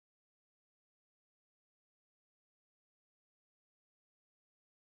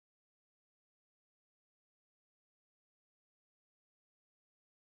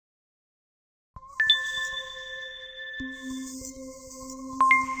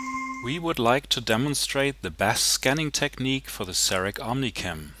We would like to demonstrate the best scanning technique for the CEREC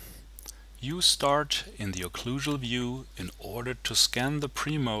Omnicam. You start in the occlusal view in order to scan the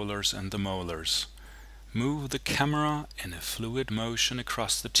premolars and the molars. Move the camera in a fluid motion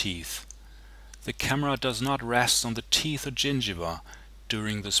across the teeth. The camera does not rest on the teeth or gingiva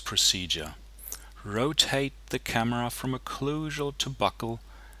during this procedure. Rotate the camera from occlusal to buccal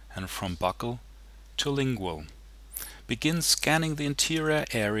and from buccal to lingual. Begin scanning the anterior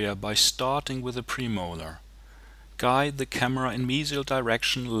area by starting with the premolar. Guide the camera in mesial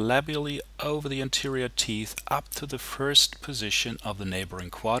direction labially over the anterior teeth up to the first position of the neighboring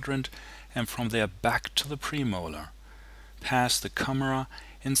quadrant and from there back to the premolar. Pass the camera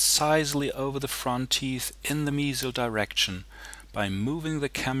incisally over the front teeth in the mesial direction by moving the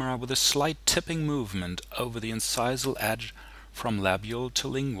camera with a slight tipping movement over the incisal edge from labial to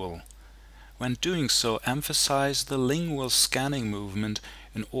lingual. When doing so, emphasize the lingual scanning movement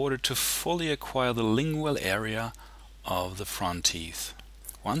in order to fully acquire the lingual area of the front teeth.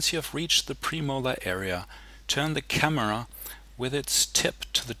 Once you have reached the premolar area, turn the camera with its tip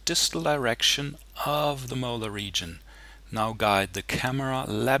to the distal direction of the molar region. Now guide the camera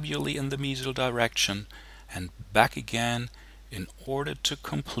labially in the mesial direction and back again in order to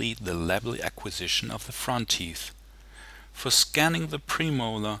complete the labial acquisition of the front teeth. For scanning the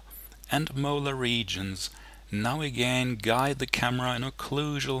premolar and molar regions, now again guide the camera in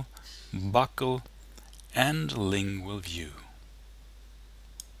occlusal, buccal and lingual view.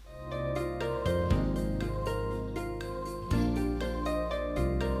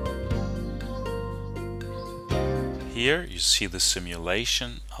 Here you see the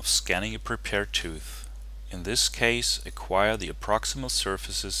simulation of scanning a prepared tooth. In this case, acquire the approximal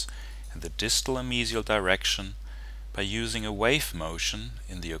surfaces in the distal and mesial direction by using a wave motion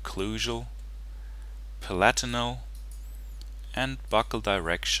in the occlusal, palatinal and buccal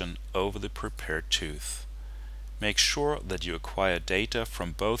direction over the prepared tooth. Make sure that you acquire data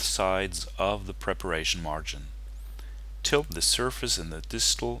from both sides of the preparation margin. Tilt the surface in the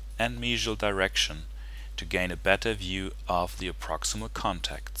distal and mesial direction to gain a better view of the approximal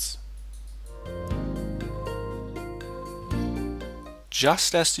contacts.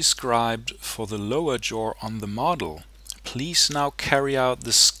 Just as described for the lower jaw on the model, please now carry out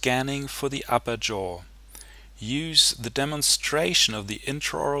the scanning for the upper jaw. Use the demonstration of the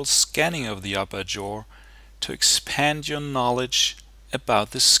intraoral scanning of the upper jaw to expand your knowledge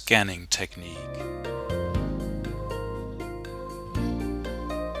about the scanning technique.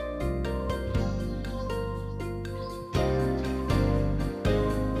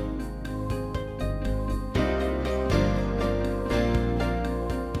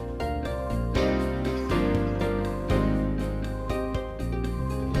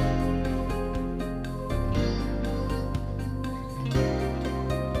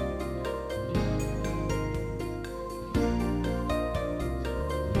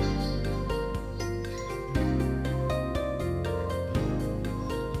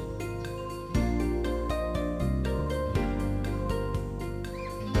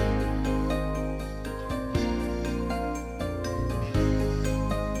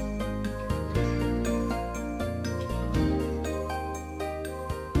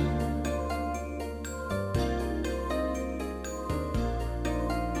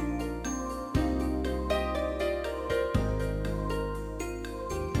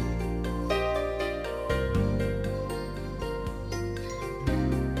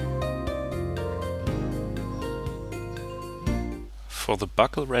 For the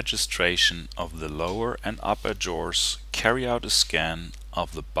buccal registration of the lower and upper jaws, carry out a scan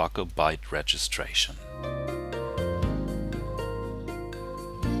of the buccal bite registration.